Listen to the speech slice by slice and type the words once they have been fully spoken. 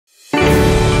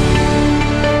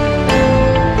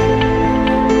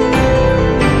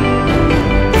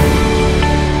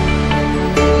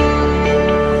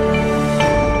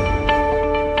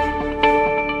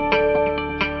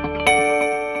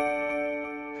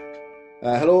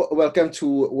Hello, welcome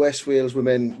to West Wales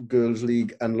Women Girls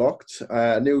League Unlocked,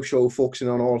 a new show focusing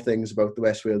on all things about the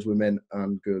West Wales Women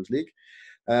and Girls League.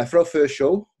 For our first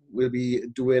show, we'll be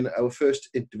doing our first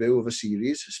interview of a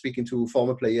series, speaking to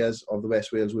former players of the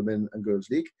West Wales Women and Girls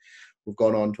League who've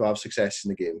gone on to have success in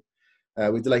the game.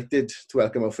 We're delighted to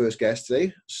welcome our first guest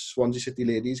today, Swansea City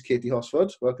Ladies, Katy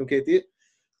Hosford. Welcome, Katy.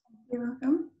 You're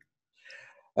welcome.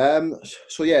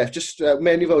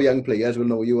 Many of our young players will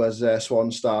know you as Swan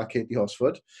star Katy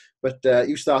Hosford, but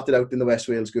you started out in the West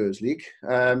Wales Girls League,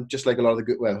 just like all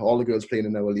the girls playing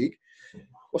in our league.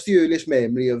 What's the earliest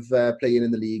memory of playing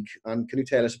in the league, and can you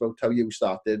tell us about how you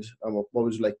started and what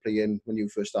was it like playing when you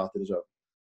first started as well?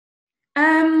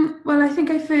 Well, I think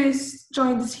I first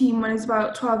joined the team when I was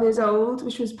about 12 years old,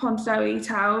 which was Pontardawe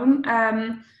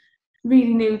Town.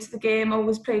 Really new to the game,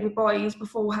 always played with boys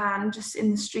beforehand, just in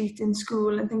the street, in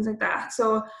school and things like that.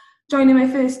 So joining my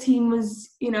first team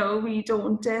was, really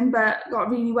daunting, but got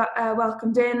really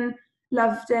welcomed in,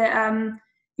 loved it.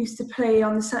 Used to play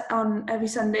on every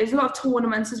Sunday. There's a lot of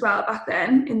tournaments as well back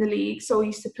then in the league. So I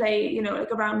used to play,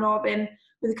 like a round robin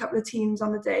with a couple of teams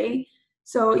on the day.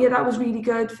 So yeah, that was really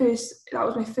good. That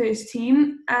was my first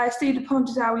team. I stayed at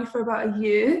Pontardawe for about a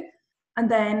year and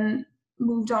then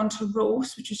moved on to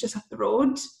Ross, which was just up the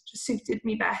road. Just suited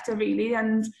me better really,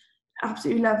 and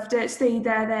absolutely loved it. Stayed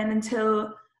there then until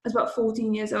I was about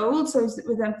 14 years old. So I was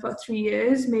with them for 3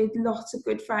 years, made lots of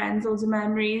good friends, loads of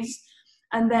memories.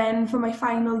 And then for my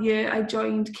final year, I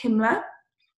joined Kimla.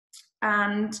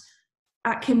 And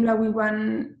at Kimla, we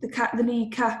won the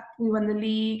League Cup, we won the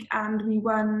league, and we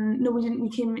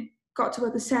got to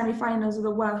the semi-finals of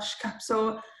the Welsh Cup.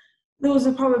 So those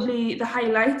are probably the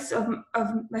highlights of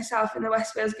myself in the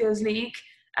West Wales Girls League.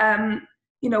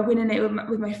 Winning it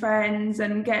with my friends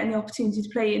and getting the opportunity to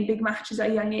play in big matches at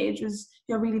a young age was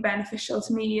really beneficial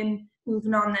to me, and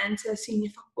moving on then to senior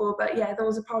football. But yeah,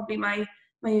 those are probably my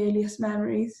earliest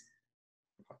memories.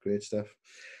 Great stuff.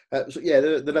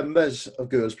 The numbers of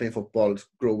girls playing football is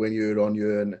growing year on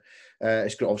year, and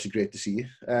it's obviously great to see.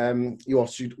 You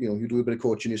also, you do a bit of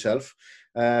coaching yourself.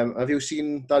 Have you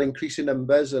seen that increase in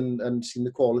numbers and seen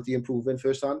the quality improving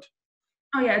firsthand?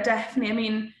 Oh yeah, definitely. I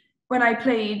mean, when I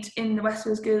played in the West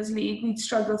Wales Girls League, we'd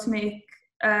struggle to make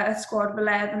a squad of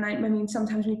 11. I mean,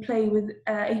 sometimes we'd play with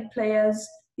 8 players.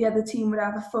 The other team would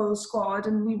have a full squad,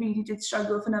 and we really did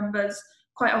struggle for numbers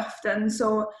quite often.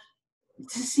 So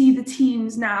to see the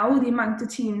teams now, the amount of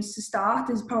teams to start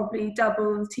is probably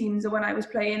double the teams of when I was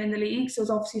playing in the league. So it's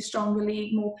obviously a stronger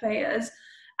league, more players.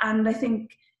 And I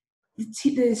think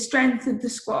the strength of the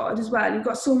squad as well. You've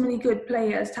got so many good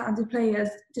players, talented players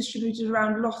distributed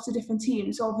around lots of different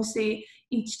teams. So obviously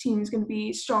each team is going to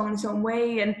be strong in its own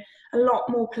way, and a lot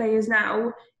more players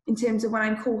now in terms of when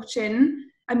I'm coaching.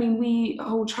 I mean, we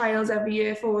hold trials every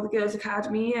year for the Girls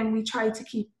Academy, and we try to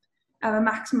keep a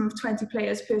maximum of 20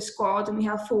 players per squad, and we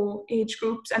have 4 age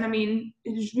groups. And I mean,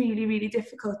 it is really, really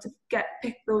difficult to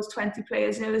pick those 20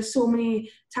 players. There's so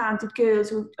many talented girls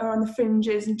who are on the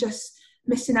fringes and just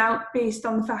missing out based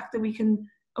on the fact that we can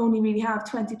only really have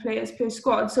 20 players per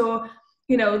squad. So,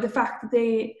 the fact that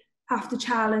they have to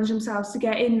challenge themselves to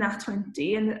get in that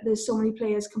 20, and there's so many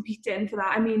players competing for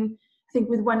that. I mean, I think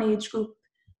with one age group,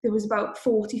 there was about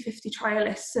 40, 50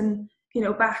 trialists, and,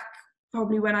 back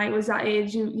probably when I was that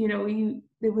age,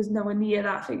 there was nowhere near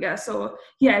that figure. So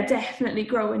yeah, definitely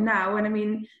growing now. And I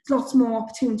mean, there's lots more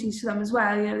opportunities for them as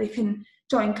well. They can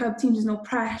join club teams, there's no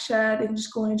pressure, they can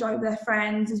just go and enjoy with their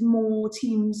friends. There's more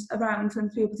teams around for them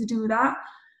to be able to do that.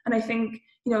 And I think,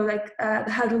 the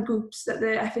huddle groups that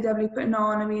the FAW are putting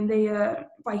on, I mean, they are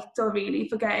vital really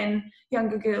for getting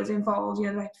younger girls involved.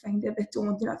 They might find it a bit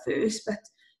daunting at first, but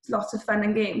it's lots of fun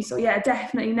and games. So yeah,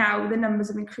 definitely now the numbers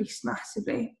have increased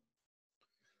massively.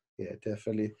 Yeah,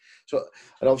 definitely. So,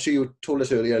 and obviously you told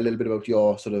us earlier a little bit about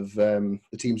your sort of the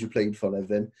teams you played for and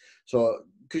everything. So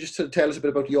could you just tell us a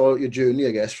bit about your journey,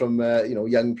 I guess, from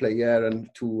young player and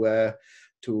to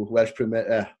Welsh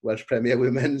Premier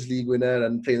Women's League winner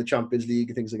and playing the Champions League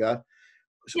and things like that?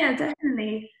 So, yeah,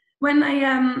 definitely. When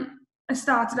I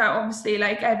started out, obviously,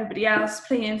 like everybody else,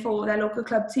 playing for their local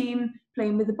club team,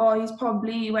 playing with the boys,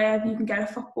 probably wherever you can get a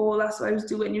football. That's what I was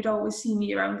doing. You'd always see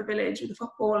me around the village with a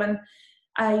football, and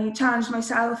I challenged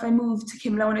myself. I moved to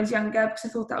Kimla when I was younger because I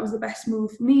thought that was the best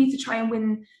move for me to try and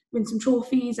win some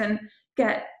trophies and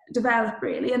develop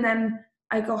really. And then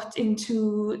I got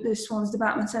into the Swans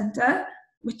Development Centre,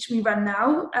 which we run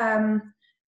now.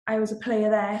 I was a player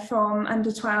there from under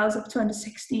 12s up to under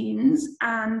 16s,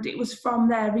 and it was from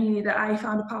there really that I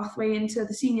found a pathway into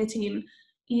the senior team.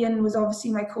 Ian was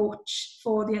obviously my coach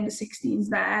for the under-16s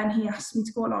there, and he asked me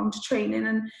to go along to training,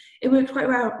 and it worked quite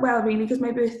well really, because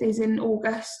my birthday's in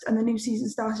August and the new season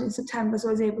started in September, so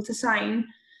I was able to sign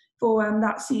for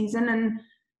that season. And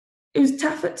it was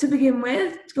tough to begin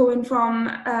with, going from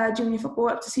junior football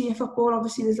up to senior football.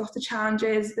 Obviously there's lots of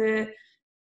challenges, the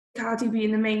Katy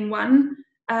being the main one.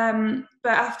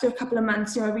 But after a couple of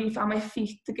months, I really found my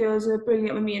feet. The girls were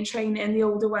brilliant with me in training, the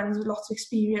older ones with lots of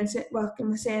experience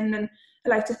welcoming us in. And I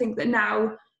like to think that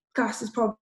now, class is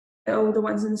probably the older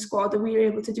ones in the squad, that we were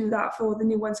able to do that for the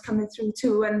new ones coming through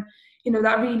too. And,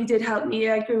 that really did help me.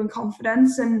 I grew in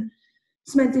confidence and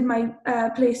cemented my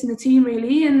place in the team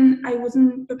really. And I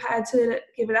wasn't prepared to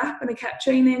give it up. And I kept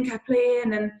training, kept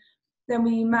playing. And then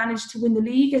we managed to win the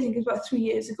league, I think it was about 3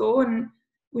 years ago. And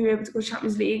we were able to go to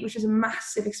Champions League, which was a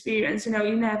massive experience. You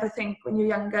never think when you're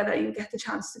younger that you'll get the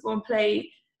chance to go and play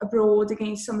abroad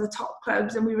against some of the top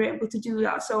clubs, and we were able to do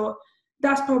that. So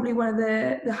that's probably one of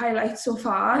the highlights so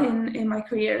far in my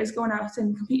career, is going out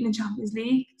and competing in Champions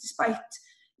League. Despite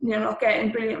not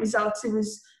getting brilliant results, it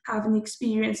was having the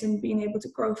experience and being able to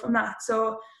grow from that.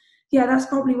 So yeah, that's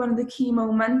probably one of the key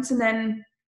moments. And then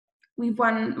we've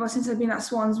won, since I've been at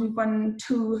Swans, we've won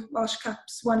 2 Welsh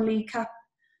Cups, 1 League Cup,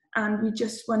 and we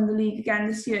just won the league again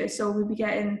this year. So we'll be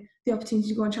getting the opportunity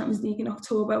to go in Champions League in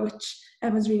October, which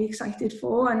everyone's really excited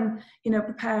for, and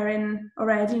preparing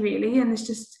already really. And it's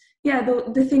just,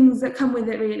 the things that come with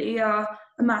it really are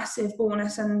a massive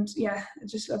bonus. And I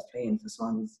just love playing for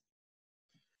Swans.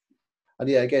 And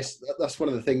I guess that's one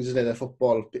of the things, isn't it?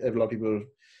 Football, a lot of people,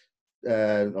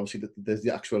 obviously there's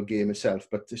the actual game itself,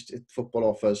 but football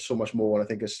offers so much more. And I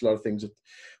think it's a lot of things that,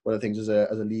 one of the things as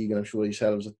a league, and I'm sure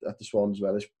yourselves at the Swans as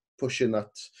well, is pushing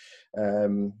that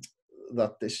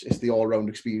it's the all-round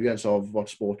experience of what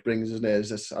sport brings, isn't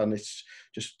it? And it's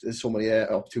just, there's so many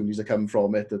opportunities that come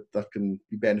from it that can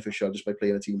be beneficial just by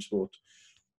playing a team sport.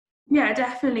 Yeah,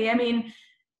 definitely. I mean,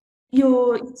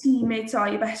 your teammates are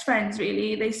your best friends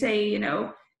really. They say,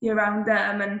 you're around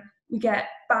them, and we get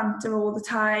banter all the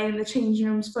time. The changing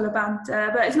room's full of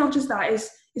banter, but it's not just that,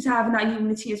 it's having that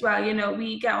unity as well.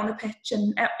 We get on the pitch,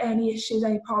 and any issues,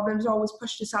 any problems are always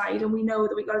pushed aside, and we know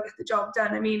that we got to get the job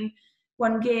done. I mean,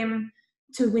 one game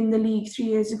to win the league 3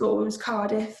 years ago, it was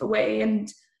Cardiff away, and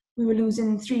we were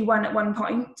losing 3-1 at one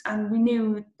point, and we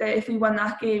knew that if we won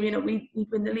that game, we'd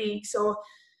win the league. So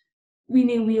we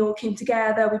knew we all came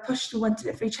together, we pushed and wanted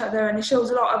it for each other, and it shows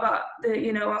a lot about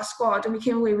our squad. And we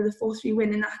came away with a 4-3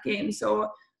 win in that game. So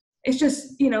it's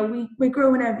just, we're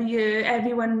growing every year.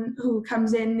 Everyone who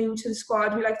comes in new to the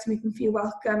squad, we like to make them feel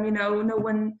welcome. No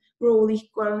one, we're all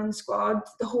equal in the squad,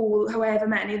 the whole, however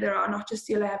many there are, not just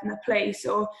the 11 that play.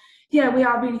 So we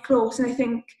are really close. And I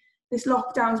think this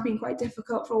lockdown's been quite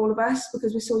difficult for all of us,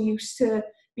 because we're so used to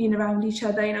being around each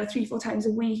other, 3-4 times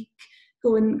a week,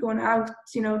 going out,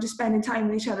 just spending time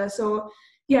with each other. So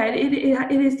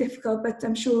it is difficult, but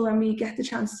I'm sure when we get the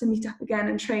chance to meet up again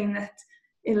and train, that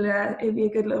it'll be a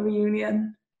good little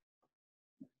reunion.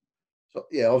 So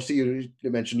obviously you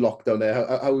mentioned lockdown there.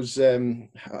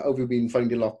 How have you been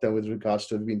finding lockdown with regards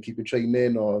to, have you been keeping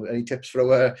training, or any tips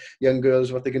for our young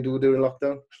girls what they can do during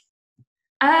lockdown?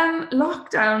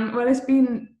 Lockdown, well, it's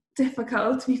been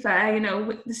difficult, to be fair.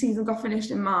 The season got finished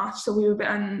in March, so we were a bit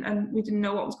and we didn't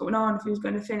know what was going on, if it was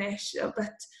going to finish,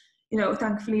 but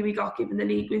thankfully we got given the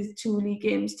league with 2 league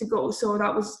games to go, so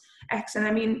that was excellent.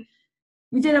 I mean,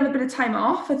 we did have a bit of time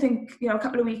off, I think, a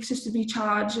couple of weeks just to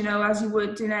recharge, as you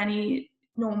would in any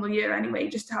normal year anyway,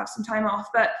 just to have some time off.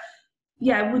 But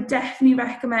would definitely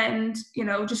recommend,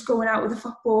 just going out with a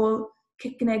football,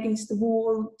 kicking it against the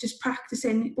wall, just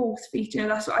practicing both feet.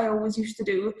 That's what I always used to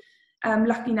do.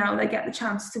 Lucky now that I get the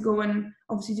chance to go and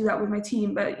obviously do that with my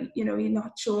team, but you're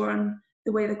not sure on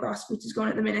the way the grassroots is going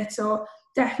at the minute. So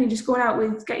definitely just going out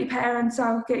with, get your parents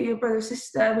out, get your brother or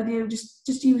sister with you,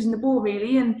 just using the ball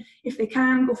really. And if they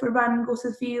can, go for a run, go to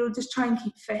the field, just try and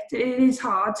keep fit. It is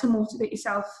hard to motivate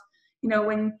yourself,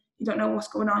 when you don't know what's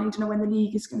going on, you don't know when the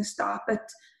league is going to start, but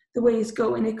the way it's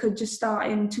going, it could just start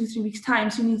in 2-3 weeks time,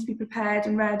 so you need to be prepared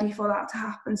and ready for that to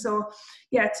happen. So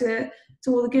to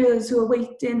all the girls who are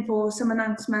waiting for some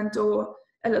announcement or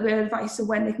a little bit of advice of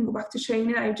when they can go back to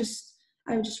training, I would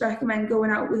just recommend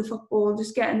going out with a football,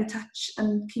 just getting the touch,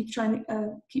 and keep trying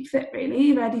to keep fit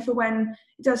really, ready for when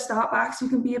it does start back, so you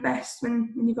can be your best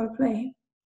when you've got to play.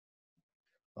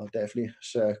 Oh, definitely,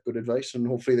 it's good advice, and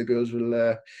hopefully the girls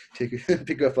will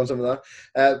pick up on some of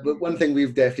that. But one thing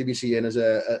we've definitely been seeing as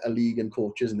a league and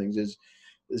coaches and things is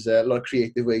there's a lot of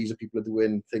creative ways that people are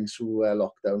doing things through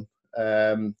lockdown.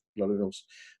 A lot of those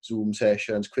Zoom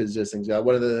sessions, quizzes, things like that.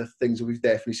 One of the things that we've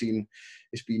definitely seen,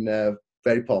 it's been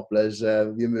very popular is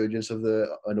the emergence of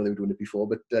I know they were doing it before,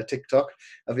 but TikTok.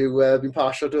 Have you been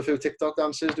partial to a few TikTok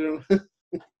dances doing?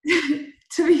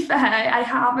 To be fair, I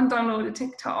haven't downloaded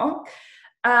TikTok.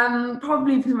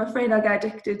 Probably because I'm afraid I'll get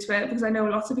addicted to it, because I know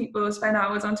lots of people spend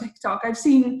hours on TikTok. I've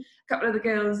seen a couple of the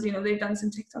girls, they've done some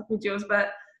TikTok videos,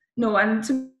 but no,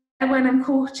 and when I'm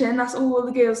coaching, that's all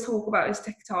the girls talk about is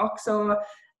TikTok, so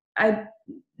I'm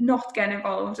not getting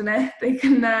involved in it. They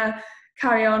can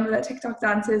carry on with their TikTok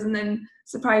dances and then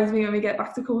surprise me when we get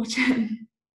back to coaching.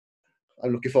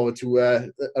 I'm looking forward to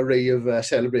an array of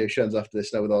celebrations after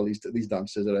this now with all these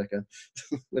dances, I reckon.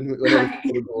 Yeah,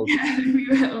 we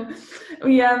will.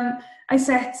 I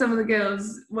set some of the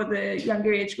girls with the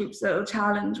younger age groups a little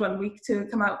challenge one week to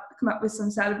come up with some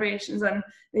celebrations, and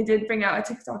they did bring out a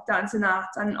TikTok dance in that,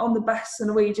 and on the bus and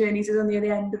away journeys is only at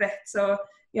the end of it. So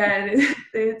yeah,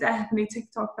 they're definitely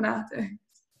TikTok fanatics.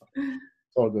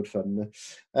 It's all good fun.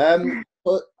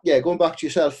 But yeah, going back to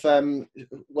yourself,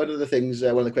 one of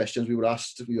the questions we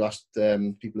asked people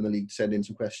in the league to send in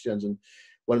some questions, and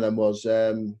one of them was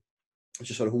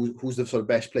just sort of who's the sort of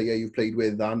best player you've played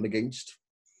with and against?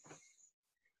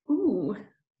 Ooh,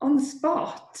 on the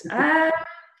spot.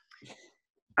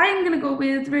 I'm going to go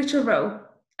with Rachel Rowe.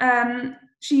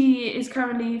 She is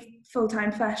currently full-time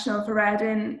professional for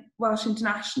Reading, Welsh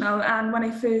International, and when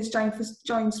I first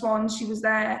joined Swans, she was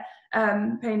there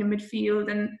playing in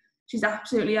midfield, and she's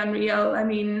absolutely unreal. I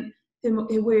mean,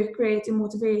 her work rate, her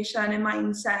motivation, her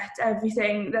mindset,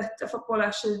 everything that a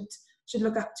footballer should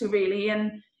look up to, really.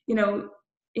 And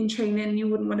in training, you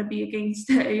wouldn't want to be against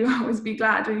her. You always be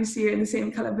glad when you see her in the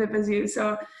same colour bib as you.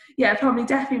 So yeah,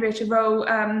 definitely Rachel Rowe.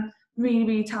 Really,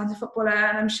 really talented footballer,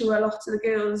 and I'm sure lots of the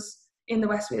girls in the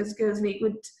West Wales Girls League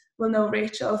will know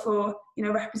Rachel for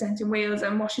representing Wales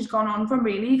and what she's gone on from,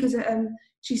 really, because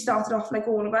she started off like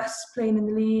all of us, playing in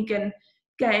the league and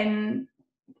getting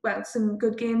some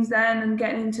good games then, and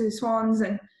getting into the Swans,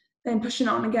 and then pushing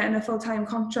on and getting a full-time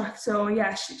contract. So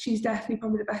yeah, she's definitely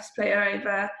probably the best player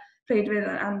I've played with,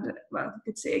 and I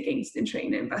could say against in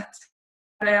training, but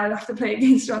I'll have to play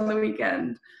against her on the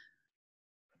weekend.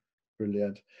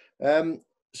 Brilliant.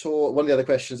 So one of the other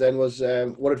questions then was,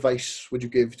 what advice would you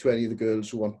give to any of the girls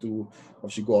who want to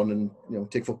obviously go on and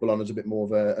take football on as a bit more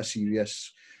of a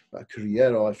serious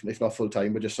career, or if not full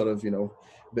time, but just sort of a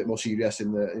bit more serious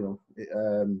in the in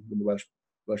the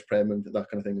Welsh Prem and that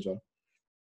kind of thing as well?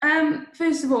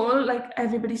 First of all, like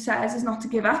everybody says, is not to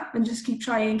give up and just keep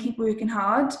trying, keep working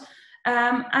hard.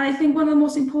 And I think one of the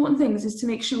most important things is to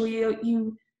make sure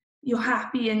you're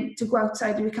happy and to go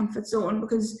outside of your comfort zone,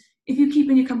 because if you keep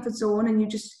in your comfort zone and you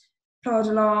just plod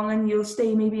along and you'll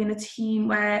stay maybe in a team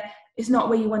where it's not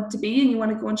where you want to be and you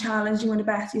want to go and challenge, you want to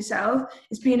better yourself,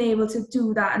 it's being able to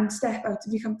do that and step out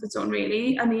of your comfort zone,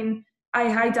 really. I mean,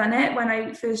 I done it when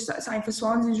I first signed for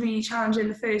Swans. It was really challenging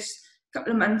the first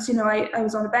couple of months. I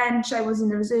was on the bench, I was in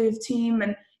the reserve team,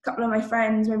 and a couple of my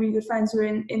really good friends were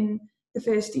in the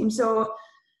first team. So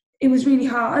it was really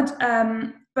hard,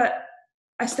 but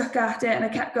I stuck at it and I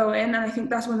kept going, and I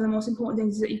think that's one of the most important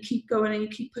things, is that you keep going and you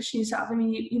keep pushing yourself. I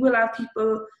mean, you will have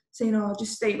people saying, "Oh,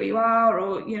 just stay where you are,"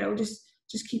 or just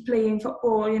keep playing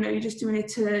football. You're just doing it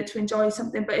to enjoy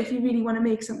something. But if you really want to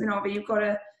make something of it, you've got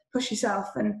to push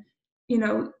yourself, and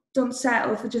don't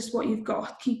settle for just what you've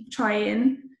got. Keep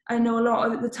trying. I know a lot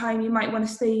of the time you might want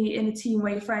to stay in a team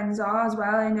where your friends are as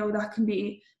well. I know that can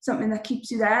be something that keeps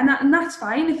you there, and that's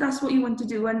fine if that's what you want to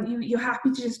do, and you're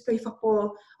happy to just play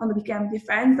football on the weekend with your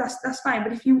friends. That's fine.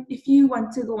 But if you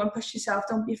want to go and push yourself,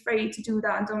 don't be afraid to do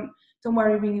that, and don't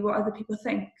worry really what other people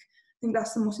think. I think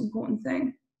that's the most important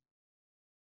thing.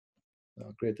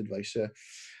 Oh, great advice.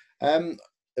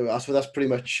 That's pretty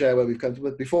much where we've come to.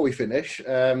 But before we finish,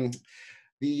 the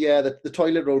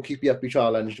toilet roll keep you happy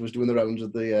challenge was doing the rounds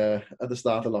at the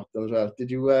start of lockdown as well.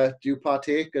 Did you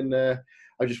partake? And I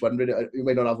was just wondering, you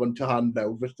may not have one to hand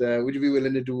now, but would you be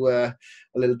willing to do a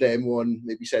little demo and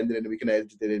maybe send it in, and we can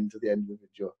edit it into the end of the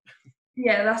video?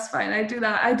 Yeah, that's fine. I do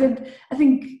that. I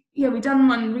think we done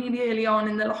one really early on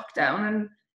in the lockdown, and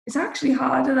it's actually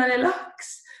harder than it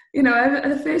looks.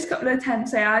 The first couple of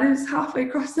attempts I had, it was halfway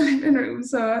across the living room.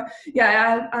 So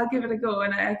yeah, I'll give it a go,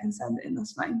 and I can send it in.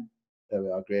 That's fine. There we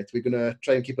are, great. We're going to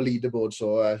try and keep a leaderboard,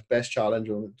 so best challenge,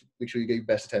 or make sure you get your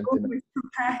best attempt in it.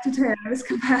 It's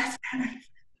competitive.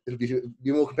 It'll be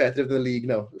more competitive than the league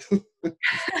now.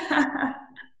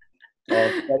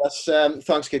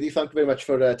 Thanks, Katy. Thank you very much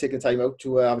for taking the time out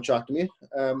to have a chat to me.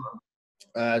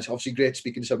 It's obviously great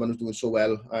speaking to someone who's doing so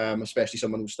well, especially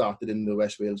someone who started in the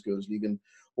West Wales Girls League, and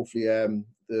hopefully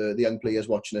the young players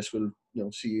watching this will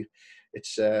see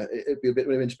it'll be a bit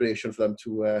of inspiration for them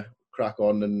to crack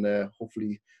on, and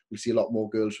hopefully we'll see a lot more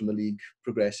girls from the league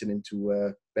progressing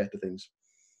into better things.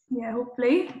 Yeah,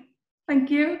 hopefully. Thank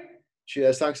you.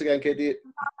 Cheers. Thanks again, Katy.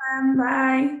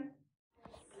 Bye.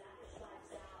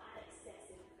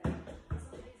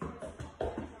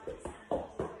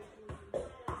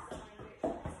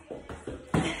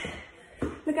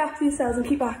 Look after yourselves and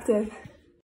keep active.